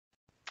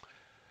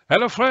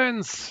Hello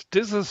friends,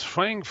 this is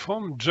Frank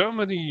from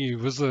Germany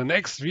with the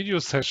next video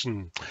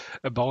session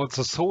about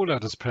the solar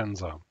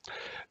dispenser.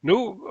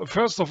 No,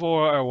 first of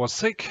all, I was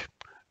sick.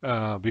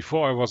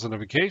 Before I was on a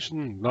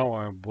vacation, now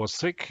I was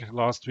sick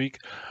last week,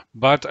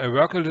 but I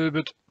work a little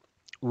bit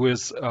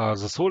with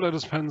the solar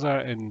dispenser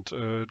and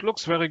it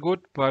looks very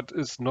good, but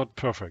it's not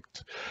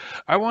perfect.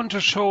 I want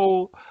to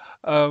show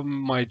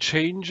my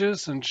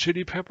changes in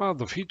chili pepper,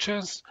 the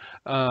features,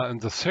 and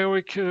the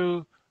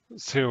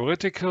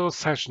theoretical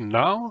session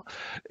now.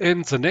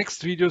 And the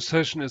next video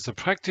session is a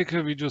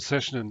practical video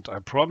session, and I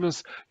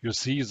promise you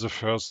see the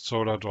first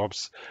solar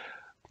drops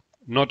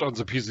not on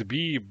the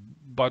PCB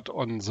but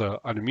on the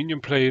aluminum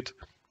plate,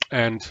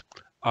 and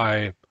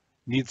I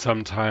need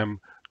some time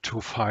to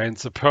find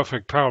the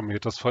perfect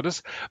parameters for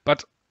this.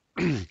 But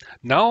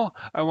now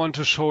I want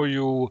to show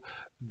you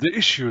the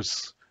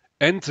issues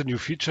and the new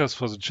features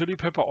for the chili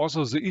pepper.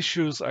 Also the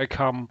issues I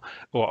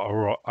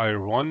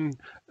run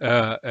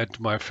at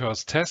my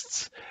first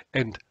tests,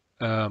 and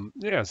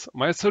yes,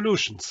 my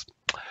solutions.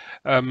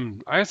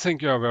 I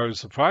think you are very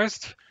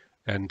surprised,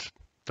 and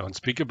don't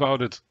speak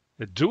about it,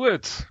 do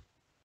it.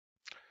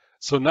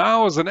 So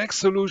now the next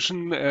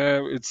solution,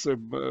 I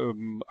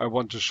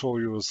want to show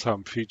you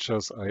some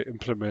features I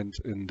implement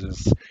in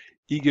this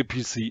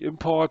eGPC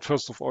import.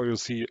 First of all, you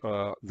see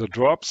the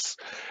drops,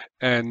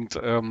 and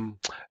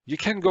you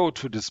can go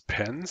to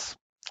Dispense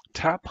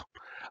tab,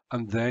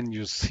 and then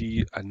you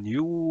see a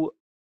new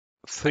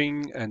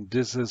thing, and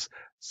this is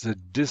the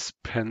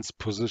dispense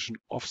position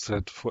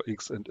offset for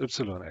X and Y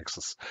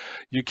axis.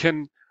 You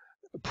can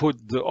put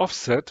the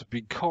offset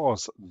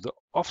because the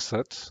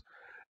offset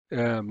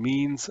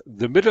means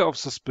the middle of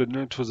the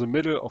spindle to the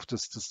middle of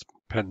this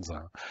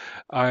dispenser.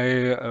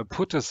 I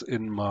put this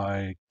in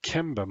my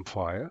Kanban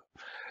file,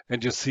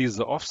 and you see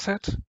the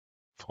offset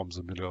from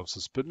the middle of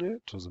the spindle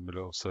to the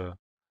middle of the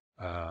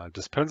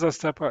dispenser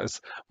stepper is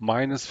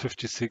minus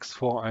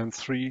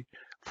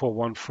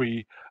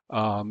 56,413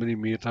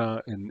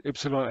 millimeter in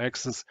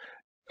Y-axis.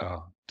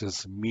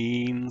 This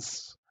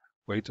means,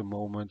 wait a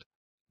moment,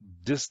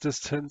 this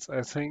distance,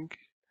 I think.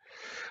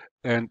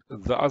 And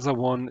the other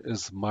one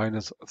is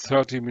minus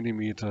 30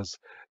 millimeters.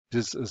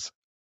 This is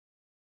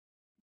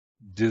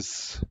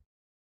this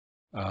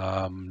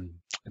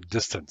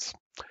distance.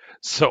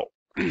 So,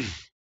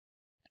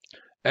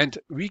 and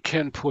we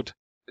can put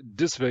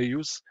these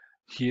values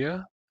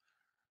here,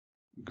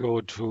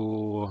 go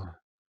to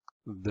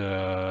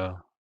the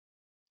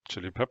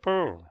chili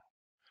pepper,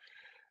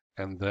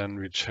 and then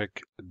we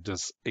check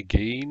this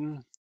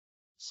again.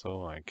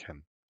 So I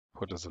can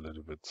put this a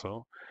little bit.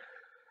 So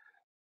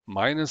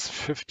minus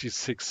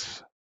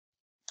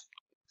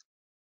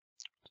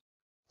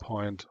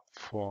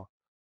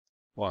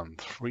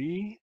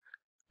 56.413,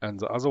 and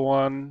the other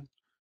one,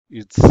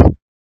 it's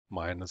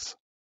minus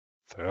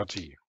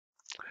 30.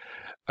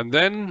 And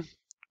then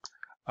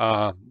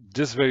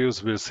these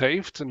values will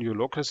saved in your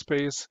local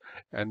space,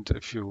 and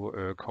if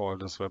you call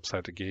this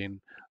website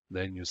again,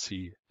 then you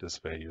see these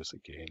values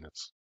again.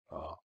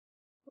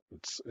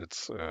 It's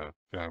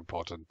very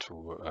important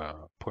to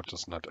put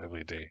this not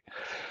every day.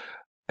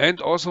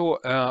 And also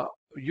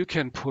you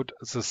can put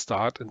the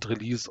start and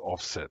release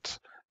offset.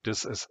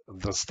 This is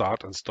the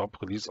start and stop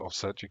release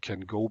offset. You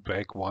can go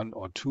back 1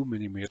 or 2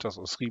 millimeters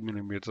or 3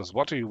 millimeters,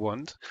 what you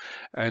want.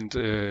 And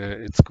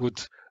it's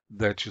good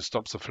that you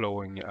stop the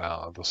flowing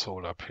the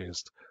solar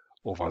paste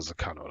over the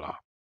cannula.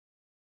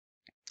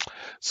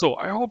 So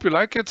I hope you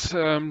like it.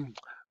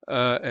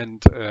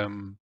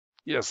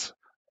 Yes,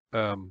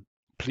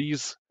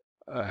 please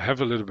have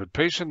a little bit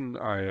patience.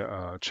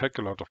 I check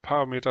a lot of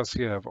parameters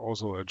here. I have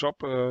also a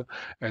job,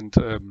 and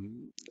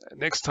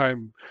next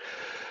time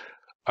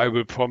I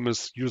will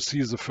promise you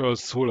see the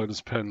first solar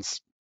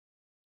dispense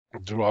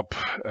drop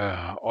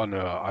on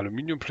an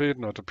aluminum plate,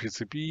 not a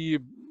PCB.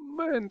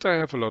 And I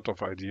have a lot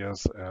of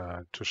ideas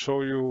to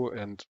show you.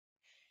 And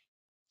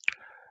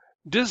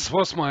this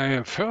was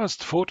my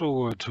first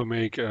photo to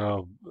make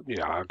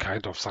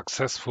kind of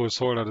successful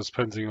solar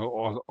dispensing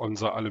on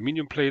the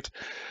aluminum plate.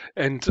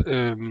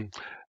 And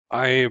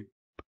I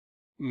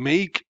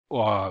make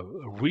or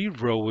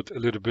rewrote a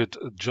little bit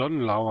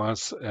John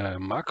Lauer's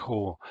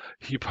macro.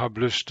 He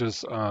published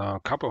this a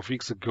couple of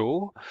weeks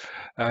ago.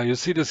 You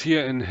see this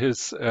here in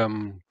his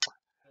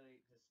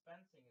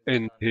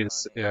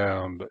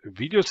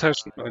video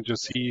session, and you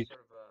see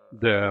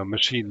the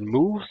machine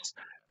moves,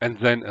 and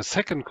then a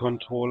second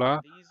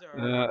controller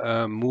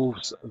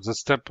moves the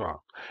stepper.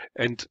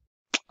 And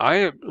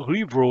I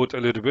rewrote a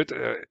little bit.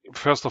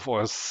 First of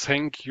all,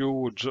 thank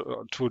you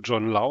to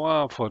John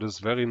Lauer for this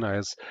very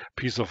nice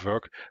piece of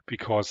work,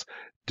 because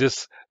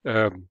this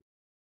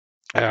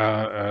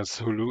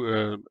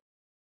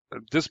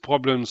this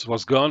problems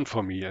was gone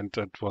for me, and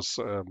that was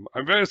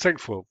I'm very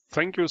thankful.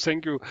 Thank you.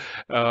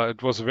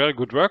 It was very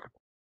good work.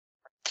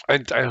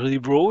 And I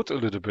rewrote a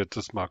little bit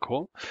this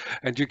macro,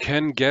 and you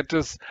can get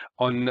this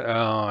on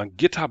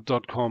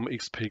github.com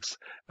xpix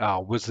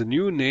with the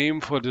new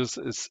name for this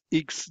is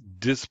X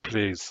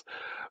displays.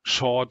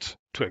 Short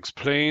to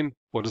explain,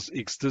 What is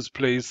X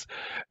displays?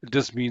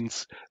 This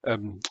means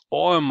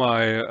all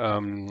my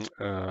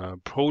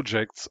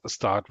projects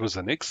start with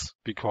an X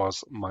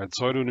because my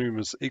pseudonym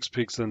is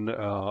Xpix in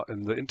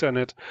the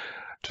internet.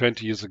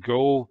 20 years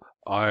ago,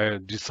 I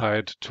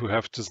decided to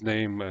have this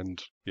name,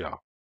 and yeah,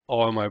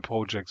 all my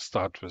projects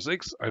start with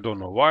X. I don't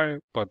know why,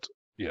 but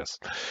yes.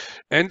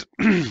 And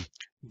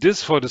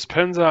this for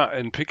dispenser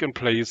and pick and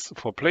place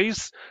for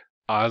place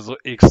are the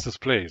X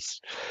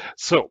displays.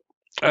 So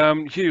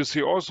here you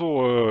see also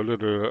a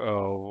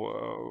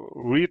little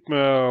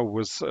readme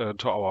with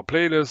to our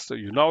playlist.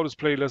 You know this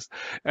playlist,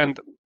 and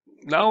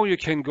now you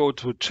can go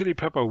to Chili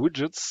Pepper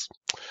widgets,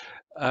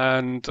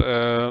 and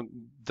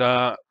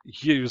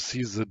here you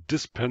see the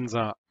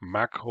dispenser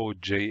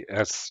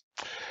macro.js.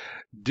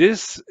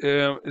 This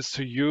is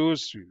to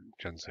use. You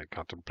can say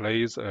cut and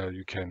place.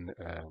 You can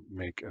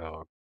make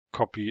a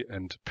copy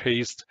and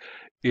paste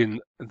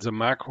in the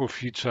macro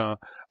feature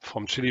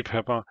from Chili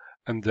Pepper,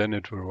 and then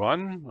it will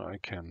run. I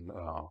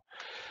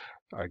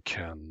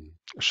can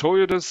show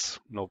you this,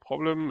 no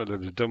problem. A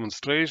little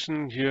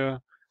demonstration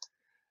here.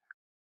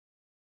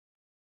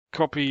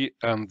 Copy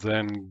and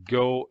then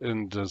go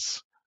in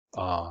this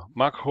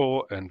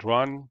macro and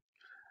run,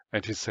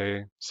 and he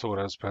say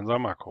soda dispenser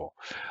macro.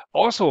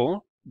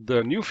 Also,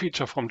 the new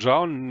feature from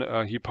John,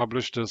 he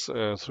published this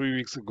 3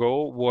 weeks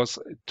ago, was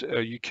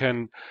you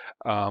can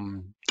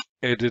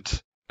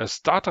edit a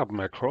startup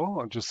macro.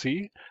 And you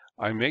see,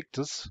 I make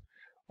this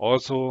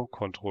also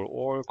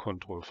Control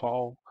Control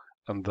V,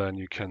 and then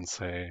you can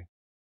say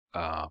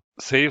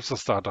save the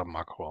startup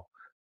macro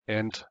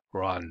and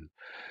run.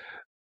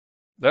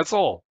 That's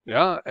all,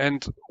 yeah.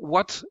 And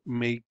what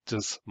make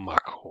this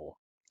macro?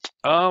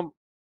 A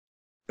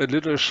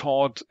little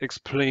short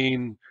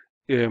explain.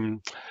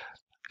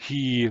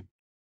 He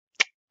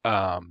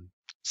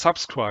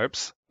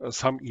subscribes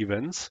some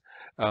events.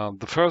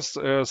 The first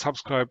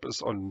subscribe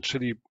is on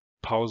Chili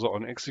pause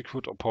on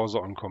execute or pause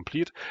on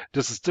complete.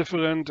 This is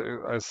different.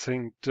 I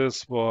think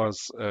this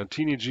was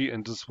TNG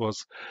and this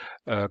was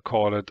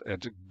called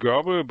at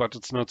Gerbil, but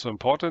it's not so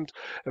important.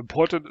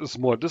 Important is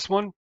more this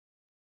one.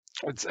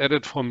 It's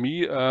added from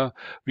me.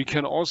 We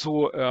can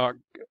also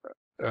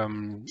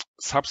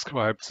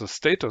subscribe the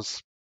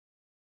status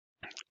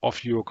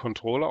of your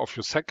controller, of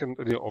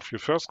your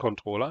first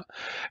controller,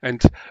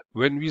 and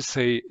when we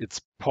say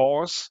it's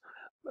pause,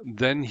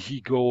 then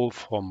he go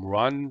from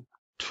run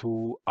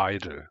to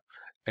idle,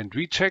 and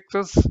we check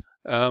this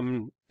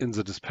in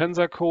the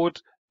dispenser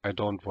code. I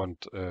don't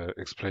want to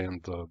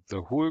explain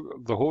the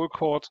whole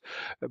code,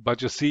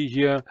 but you see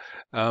here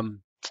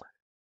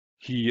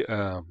he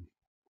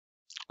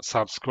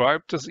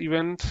subscribed this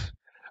event,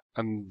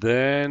 and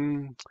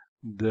then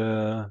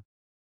the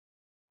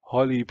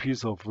holy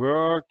piece of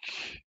work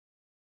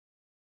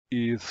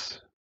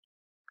is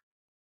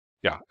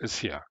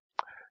here.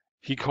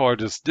 He called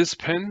this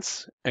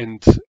dispense,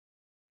 and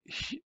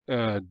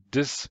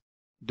this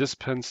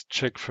dispense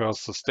check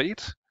first the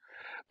state,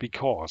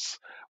 because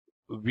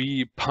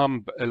we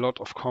pump a lot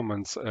of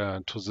comments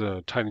to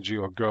the TinyG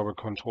or Gerbil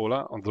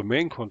controller on the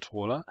main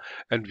controller,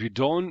 and we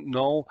don't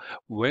know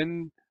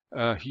when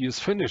he is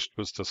finished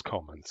with these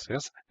comments.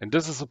 Yes, and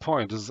this is the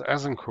point. This is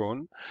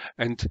asynchronous,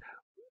 and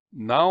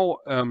now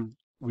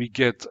we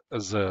get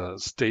the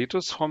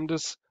status from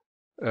this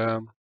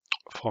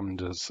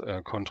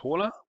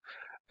controller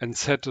and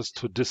set this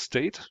to this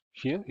state.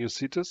 Here you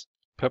see this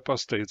Pepper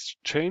states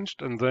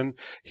changed, and then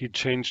he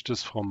changed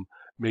this from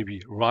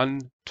maybe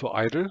run to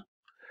idle,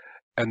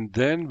 and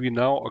then we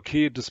now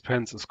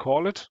dispense is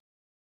called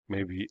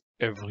maybe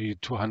every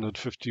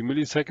 250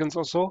 milliseconds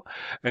or so,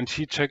 and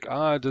he check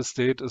the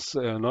state is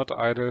not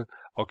idle.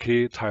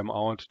 Time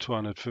out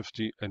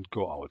 250 and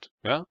go out.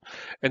 Yeah,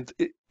 and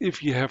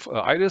if you have an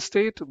idle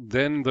state,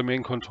 then the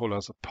main controller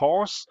is a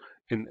pause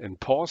in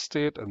pause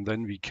state, and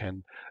then we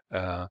can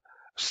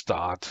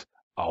start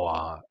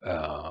our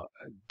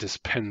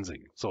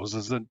dispensing. So this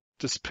is a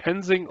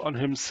dispensing on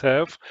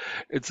himself.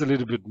 It's a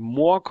little bit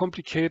more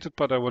complicated,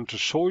 but I want to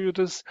show you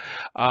this.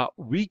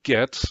 We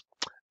get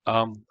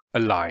a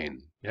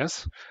line.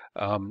 Yes,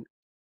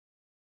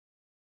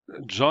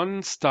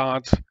 John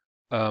start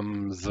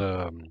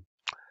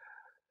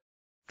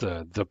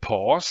the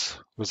pause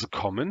with a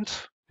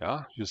comment.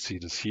 Yeah, you see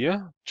this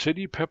here.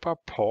 Chili Pepper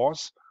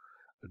pause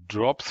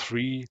drop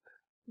 3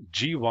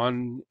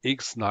 G1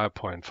 X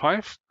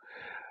 9.5.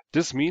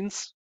 This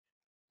means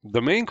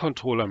the main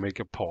controller make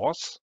a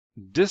pause.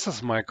 This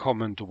is my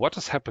comment. What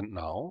has happened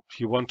now?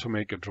 You want to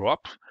make a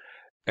drop,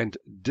 and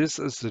this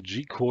is the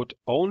G code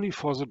only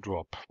for the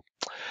drop.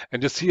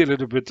 And you see a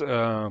little bit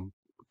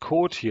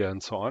code here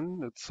and so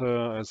on. It's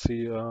I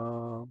see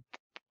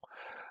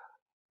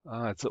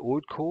it's an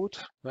old code.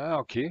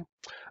 Okay.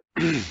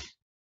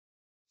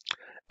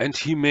 And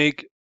he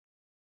make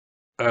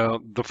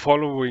the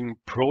following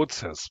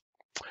process.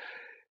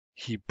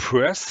 He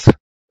press.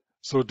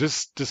 So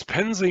this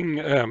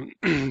dispensing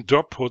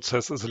drop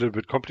process is a little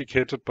bit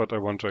complicated, but I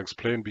want to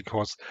explain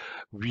because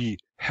we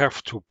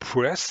have to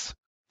press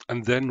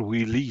and then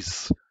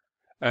release.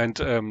 And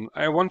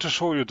I want to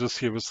show you this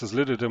here with this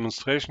little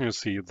demonstration. You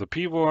see the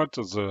pivot,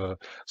 the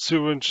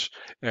syringe,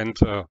 and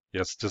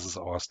yes, this is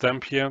our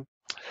stamp here.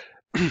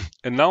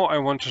 And now I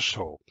want to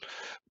show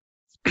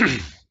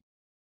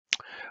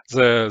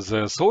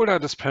the solder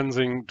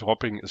dispensing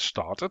dropping is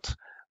started.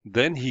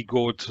 Then he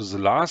go to the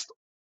last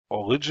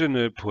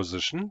original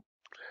position,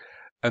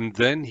 and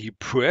then he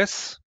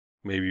press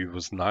maybe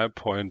with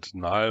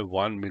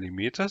 0.01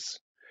 millimeters,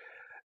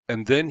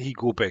 and then he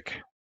go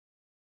back.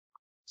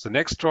 The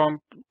next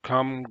drum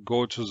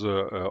go to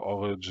the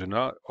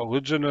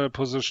original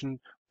position,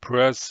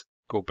 press,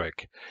 go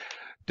back.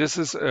 This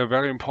is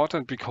very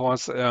important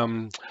because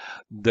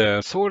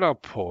the solder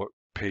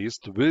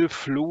paste will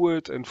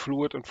fluid,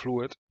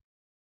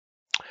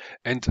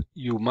 and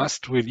you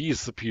must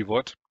release the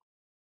pivot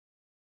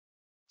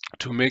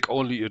to make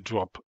only a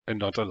drop and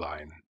not a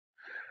line.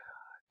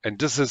 And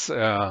this is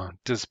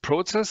this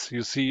process.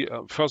 You see,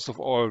 first of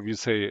all, we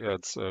say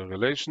it's a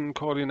relation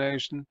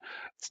coordination.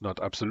 It's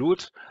not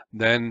absolute.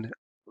 Then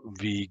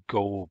we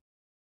go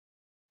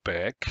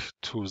back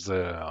to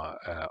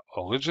the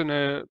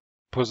original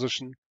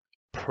position,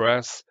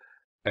 press,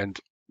 and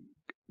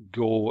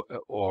go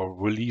or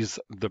release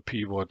the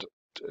pivot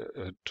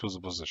to the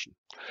position.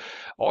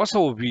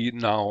 Also, we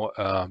now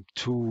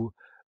two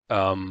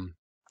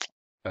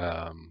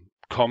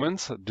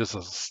comments. This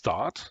is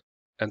start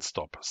and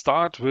stop.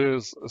 Start will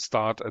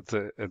start at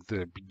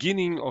the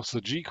beginning of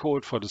the G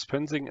code for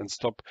dispensing and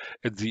stop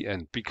at the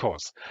end,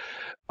 because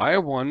I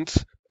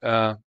want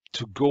to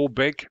go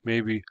back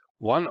maybe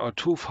 1 or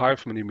 2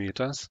 5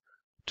 millimeters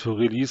to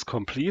release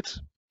complete.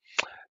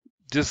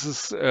 This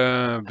is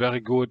very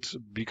good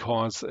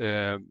because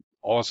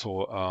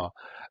also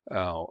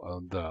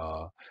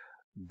the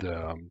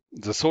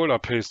solder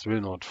paste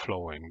will not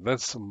flowing.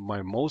 That's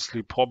my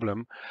mostly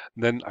problem.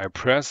 Then I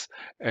press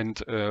and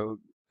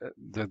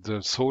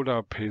the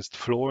solder paste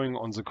flowing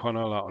on the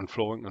cannula and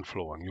flowing and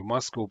flowing. You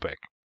must go back.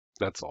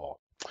 That's all.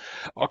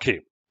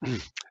 Okay.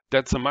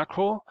 That's a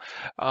macro.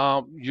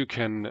 You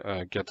can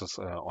get this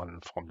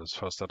from this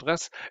first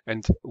address.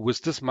 And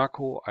with this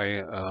macro,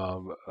 I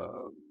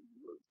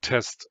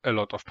test a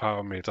lot of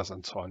parameters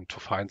and so on to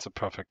find the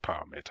perfect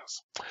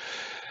parameters.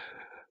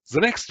 The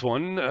next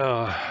one,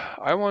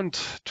 I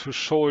want to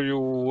show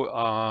you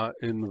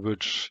in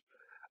which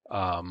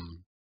the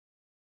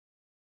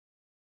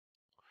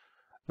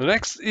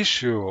next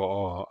issue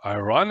I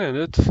run in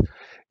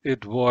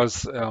it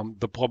was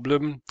the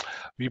problem.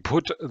 We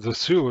put the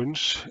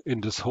syringe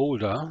in this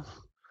holder,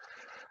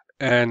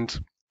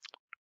 and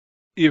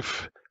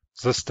if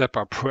the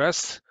stepper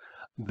press,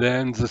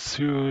 then the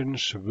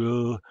syringe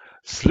will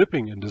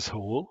slipping in this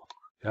hole,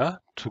 yeah,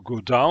 to go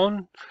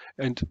down,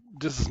 and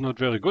this is not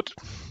very good.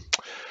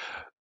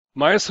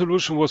 My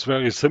solution was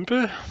very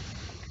simple.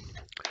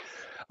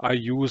 I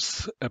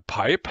use a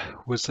pipe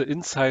with the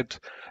inside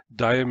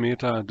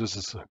diameter. This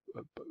is a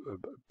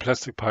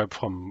plastic pipe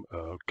from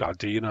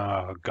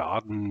Gardena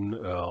garden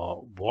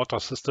water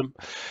system.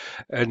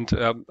 And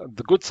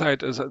the good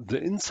side is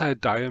the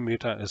inside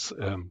diameter is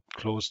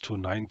close to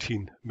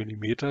 19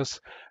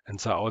 millimeters, and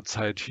the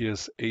outside here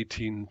is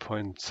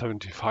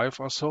 18.75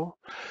 or so.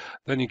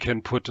 Then you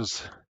can put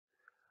this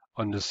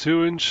on the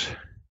syringe,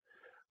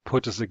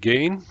 put this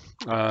again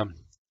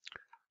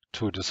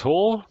to this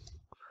hole,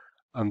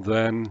 and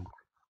then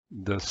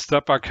the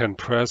stepper can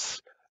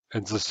press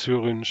and the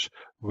syringe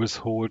will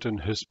hold in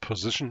his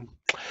position.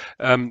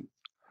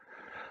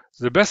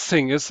 The best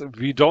thing is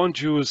we don't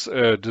use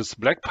this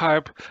black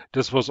pipe.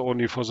 This was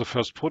only for the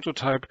first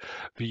prototype.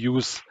 We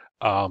use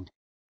acryl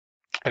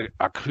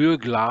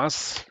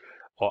glass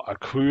or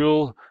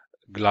acryl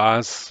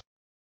glass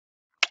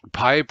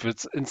pipe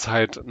with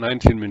inside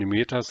 19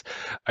 millimeters.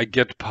 I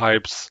get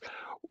pipes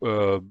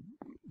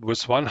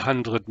with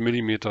 100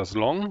 millimeters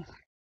long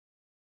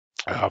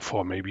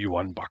for maybe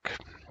 $1.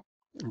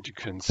 And you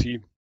can see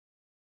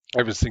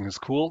everything is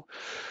cool.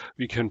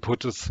 We can put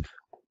this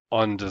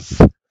on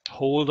this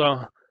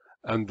holder,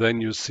 and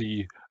then you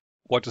see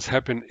what is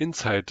happening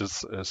inside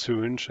this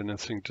syringe, and I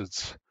think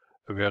that's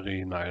a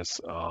very nice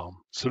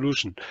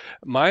solution.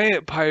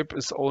 My pipe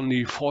is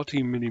only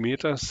 40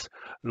 millimeters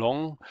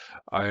long.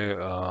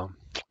 I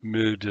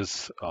mill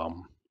this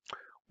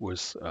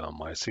with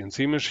my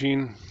CNC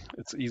machine.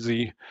 It's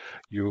easy.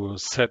 You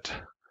set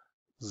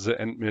the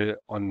end mill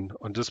on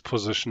this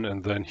position,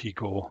 and then he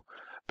go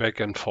back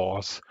and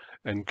forth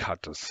and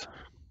cut this.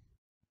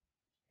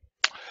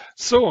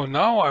 So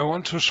now I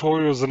want to show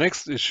you the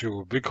next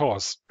issue,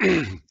 because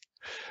an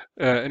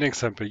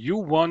example, you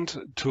want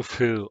to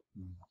fill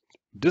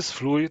this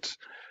fluid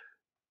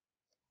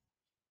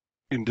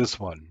in this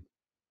one.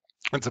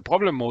 And the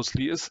problem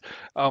mostly is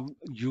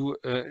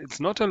it's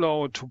not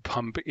allowed to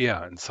pump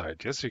air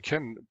inside. Yes, you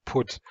can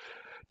put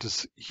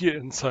this here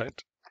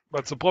inside,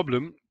 but the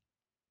problem,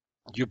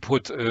 you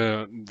put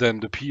then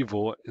the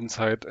pivot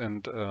inside,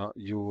 and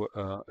you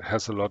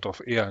has a lot of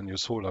air in your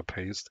solder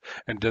paste,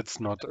 and that's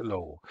not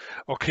allowed.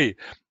 Okay,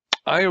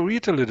 I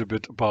read a little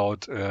bit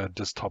about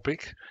this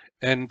topic,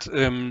 and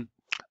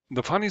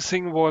the funny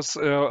thing was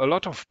a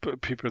lot of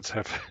people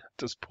have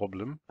this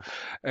problem.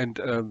 And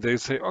they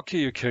say, okay,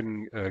 you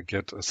can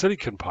get a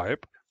silicon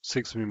pipe,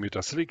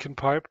 6mm silicon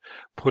pipe,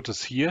 put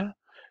this here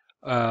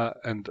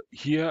and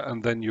here,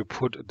 and then you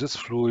put this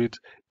fluid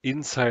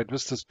inside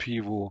with this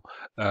pivot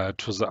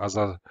to the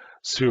other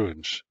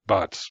syringe.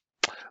 But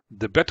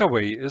the better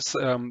way is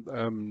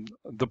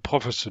the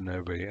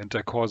professional way, and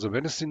I call the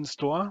medicine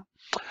store,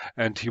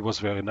 and he was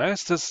very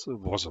nice. This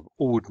was an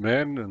old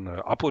man in an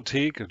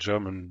apotheke, a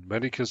German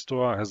medical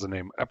store, has the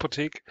name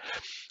apotheke,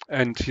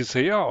 and he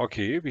said, yeah,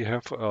 okay, we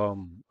have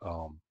an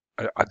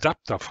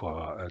adapter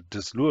for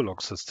this lure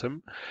lock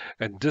system,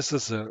 and this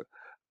is a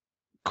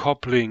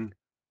coupling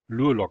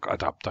lure lock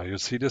adapter. You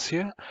see this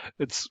here?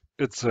 It's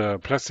a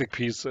plastic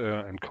piece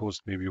and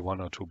costs maybe $1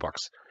 or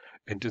 $2.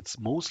 And it's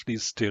mostly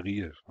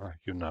sterile,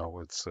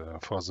 it's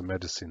for the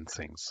medicine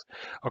things.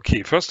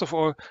 Okay, first of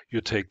all,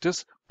 you take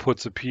this,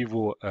 put the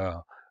pivot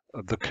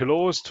the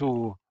close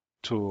to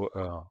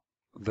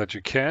that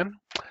you can,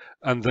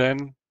 and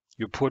then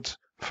you put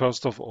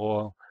first of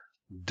all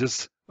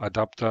this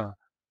adapter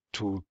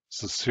to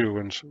the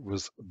syringe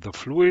with the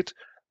fluid,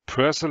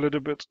 press a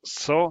little bit,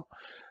 so,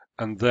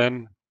 and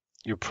then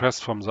you press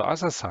from the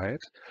other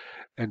side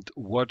and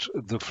watch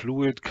the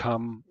fluid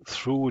come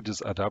through this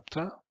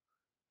adapter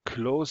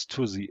close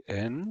to the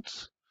end,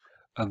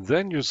 and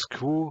then you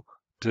screw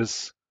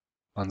this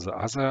on the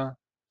other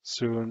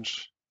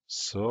syringe,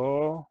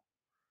 so,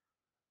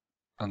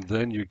 and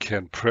then you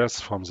can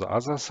press from the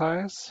other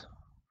side,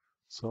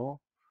 so,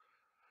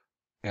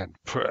 and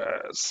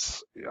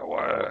press,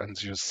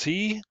 and you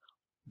see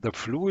the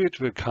fluid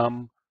will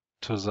come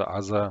to the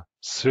other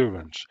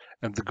syringe.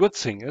 And the good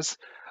thing is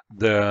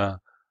the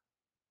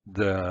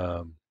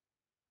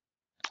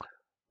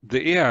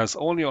air is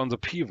only on the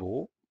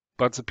pivot,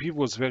 but the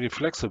pivot is very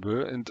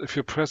flexible, and if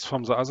you press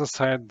from the other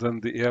side,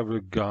 then the air will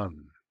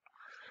gone.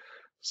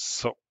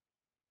 So,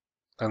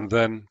 and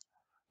then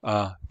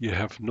you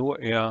have no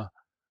air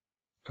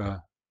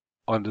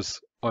on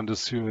this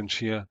syringe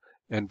here,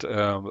 and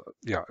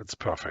yeah, it's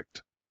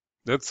perfect.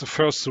 That's the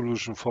first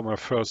solution for my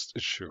first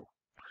issue.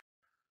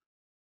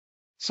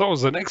 So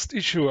the next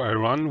issue I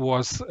run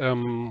was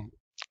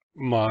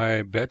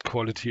my bad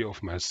quality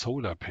of my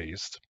solder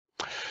paste.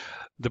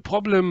 The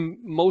problem,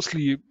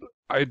 mostly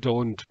I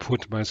don't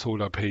put my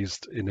solder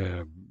paste in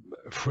a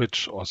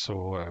fridge or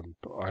so.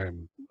 I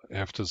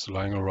have this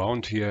lying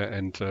around here,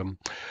 and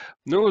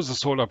no, the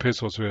solder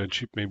paste was very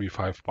cheap, maybe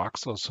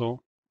 $5 or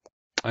so.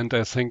 And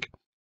I think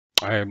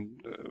I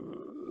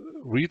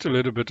read a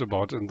little bit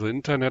about in the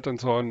internet and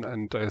so on,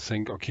 and I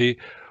think, okay,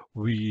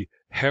 we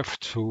have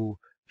to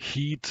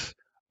heat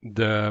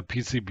the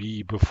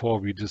PCB before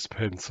we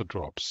dispense the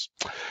drops.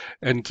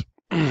 And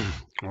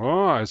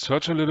I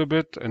searched a little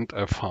bit and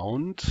I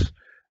found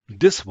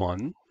this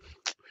one.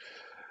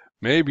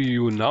 Maybe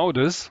you know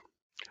this.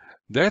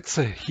 That's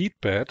a heat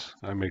bed.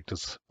 I make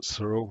this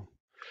thorough.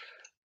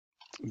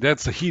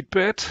 That's a heat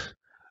bed.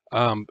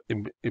 In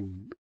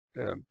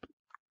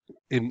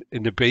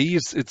the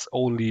base, it's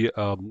only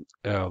a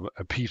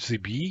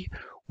PCB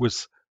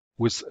with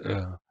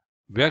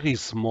very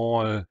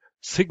small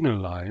signal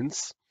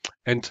lines.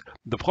 And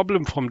the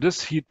problem from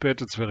this heat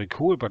bed, it's very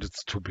cool, but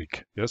it's too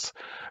big. Yes,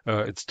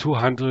 it's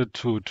 200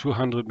 to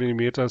 200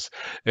 millimeters.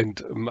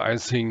 And I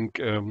think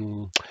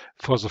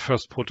for the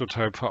first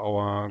prototype for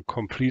our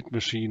complete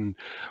machine,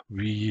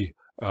 we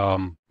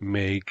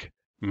make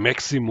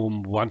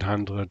maximum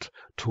 100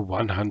 to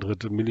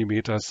 100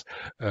 millimeters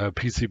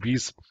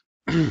PCBs.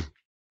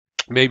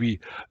 Maybe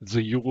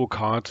the Euro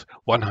card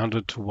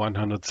 100 to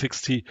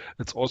 160,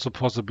 it's also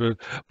possible.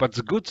 But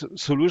the good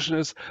solution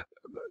is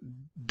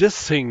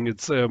this thing,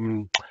 it's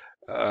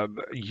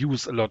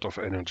use a lot of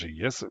energy.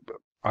 Yes,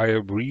 I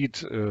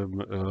read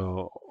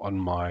on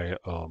my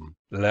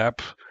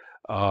lab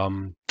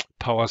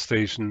power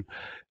station,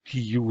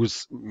 he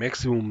use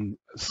maximum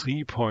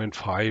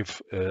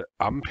 3.5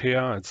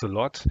 ampere. It's a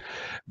lot,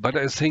 but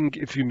I think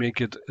if you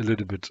make it a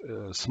little bit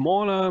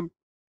smaller,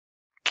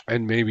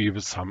 and maybe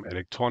with some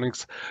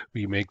electronics,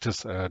 we make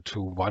this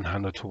to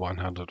 100 to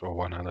 100 or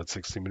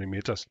 160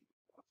 millimeters.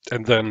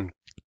 And then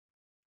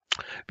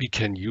we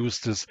can use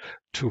this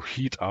to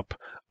heat up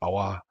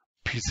our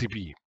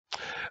PCB.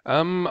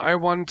 I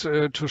want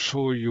to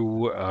show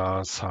you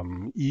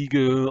some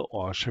Eagle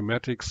or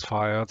schematics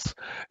files,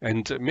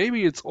 and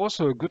maybe it's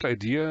also a good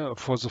idea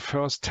for the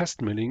first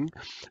test milling.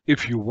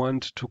 If you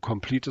want to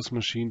complete this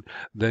machine,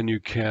 then you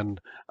can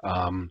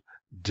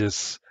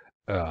this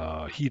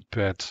heat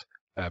bed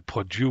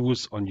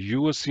produce on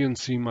your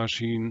CNC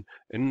machine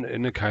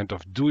in a kind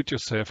of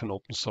do-it-yourself and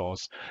open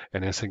source.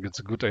 And I think it's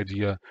a good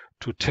idea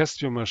to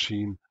test your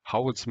machine,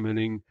 how it's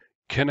milling.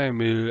 Can I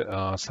mill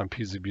some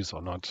PCBs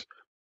or not?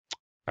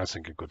 I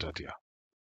think a good idea.